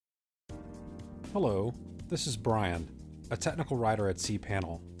Hello, this is Brian, a technical writer at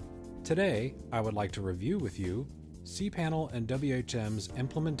cPanel. Today, I would like to review with you cPanel and WHM's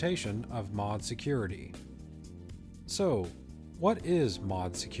implementation of ModSecurity. So, what is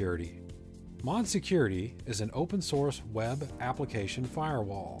ModSecurity? ModSecurity is an open-source web application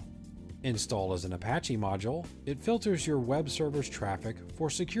firewall. Installed as an Apache module, it filters your web server's traffic for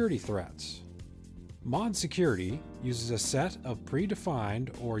security threats. ModSecurity uses a set of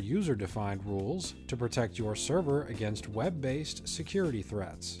predefined or user-defined rules to protect your server against web-based security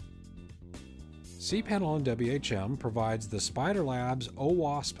threats. cPanel and WHM provides the SpiderLabs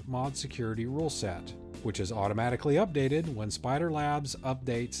OWASP ModSecurity rule set, which is automatically updated when SpiderLabs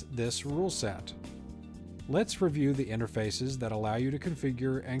updates this rule set. Let's review the interfaces that allow you to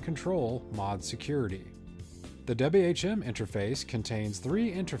configure and control ModSecurity. The WHM interface contains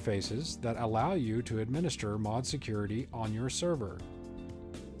 3 interfaces that allow you to administer ModSecurity on your server: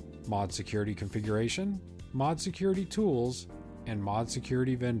 ModSecurity Configuration, ModSecurity Tools, and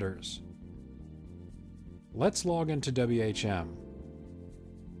ModSecurity Vendors. Let's log into WHM.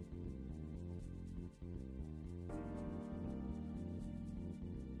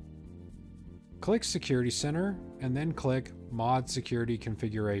 Click Security Center and then click ModSecurity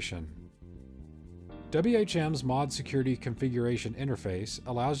Configuration. WHM's ModSecurity Configuration interface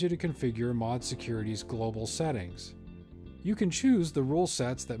allows you to configure ModSecurity's global settings. You can choose the rule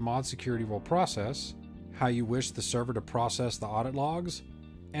sets that ModSecurity will process, how you wish the server to process the audit logs,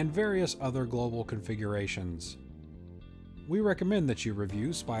 and various other global configurations. We recommend that you review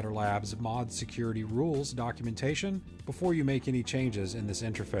SpiderLabs' ModSecurity rules documentation before you make any changes in this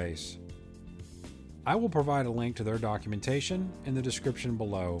interface. I will provide a link to their documentation in the description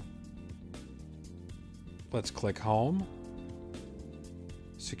below. Let's click Home,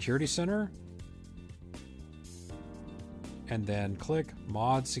 Security Center, and then click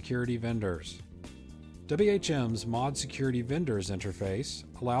ModSecurity Vendors. WHM's ModSecurity Vendors interface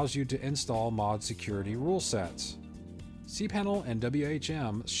allows you to install ModSecurity rule sets. cPanel and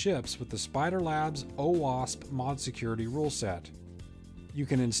WHM ships with the SpiderLabs OWASP ModSecurity rule set. You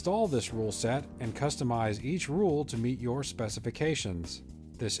can install this rule set and customize each rule to meet your specifications.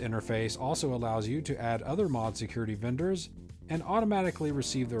 This interface also allows you to add other ModSecurity vendors and automatically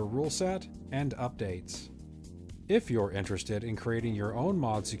receive their rule set and updates. If you're interested in creating your own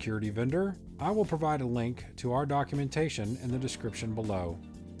ModSecurity vendor, I will provide a link to our documentation in the description below.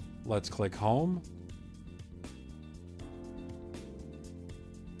 Let's click Home,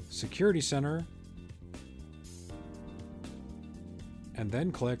 Security Center, and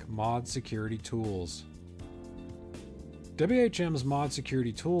then click ModSecurity Tools. WHM's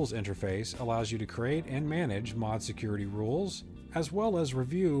ModSecurity Tools interface allows you to create and manage ModSecurity rules, as well as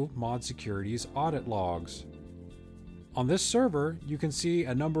review ModSecurity's audit logs. On this server, you can see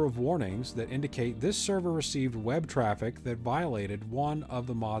a number of warnings that indicate this server received web traffic that violated one of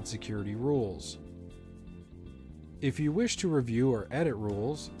the ModSecurity rules. If you wish to review or edit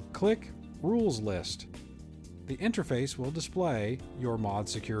rules, click Rules List. The interface will display your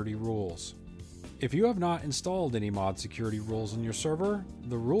ModSecurity rules. If you have not installed any ModSecurity rules on your server,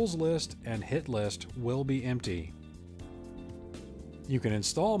 the rules list and hit list will be empty. You can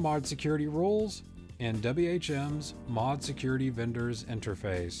install ModSecurity rules in WHM's ModSecurity Vendors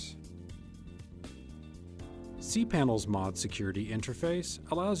interface. cPanel's ModSecurity interface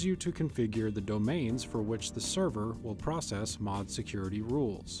allows you to configure the domains for which the server will process ModSecurity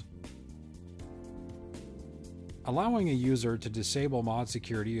rules. Allowing a user to disable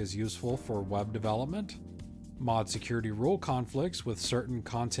ModSecurity is useful for web development, ModSecurity rule conflicts with certain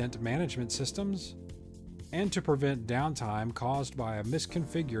content management systems, and to prevent downtime caused by a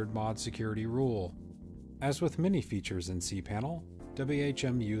misconfigured ModSecurity rule. As with many features in cPanel,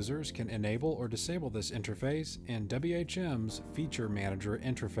 WHM users can enable or disable this interface in WHM's Feature Manager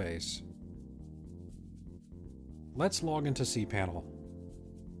interface. Let's log into cPanel.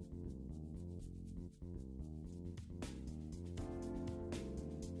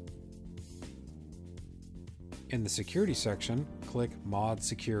 In the Security section, click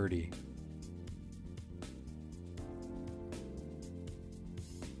ModSecurity.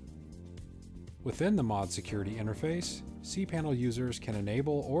 Within the ModSecurity interface, cPanel users can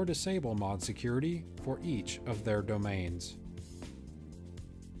enable or disable ModSecurity for each of their domains.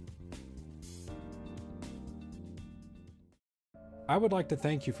 I would like to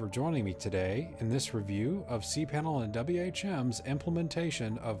thank you for joining me today in this review of cPanel and WHM's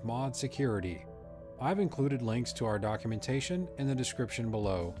implementation of ModSecurity. I've included links to our documentation in the description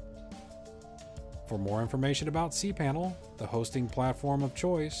below. For more information about cPanel, the hosting platform of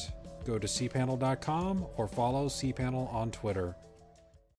choice, go to cPanel.com or follow cPanel on Twitter.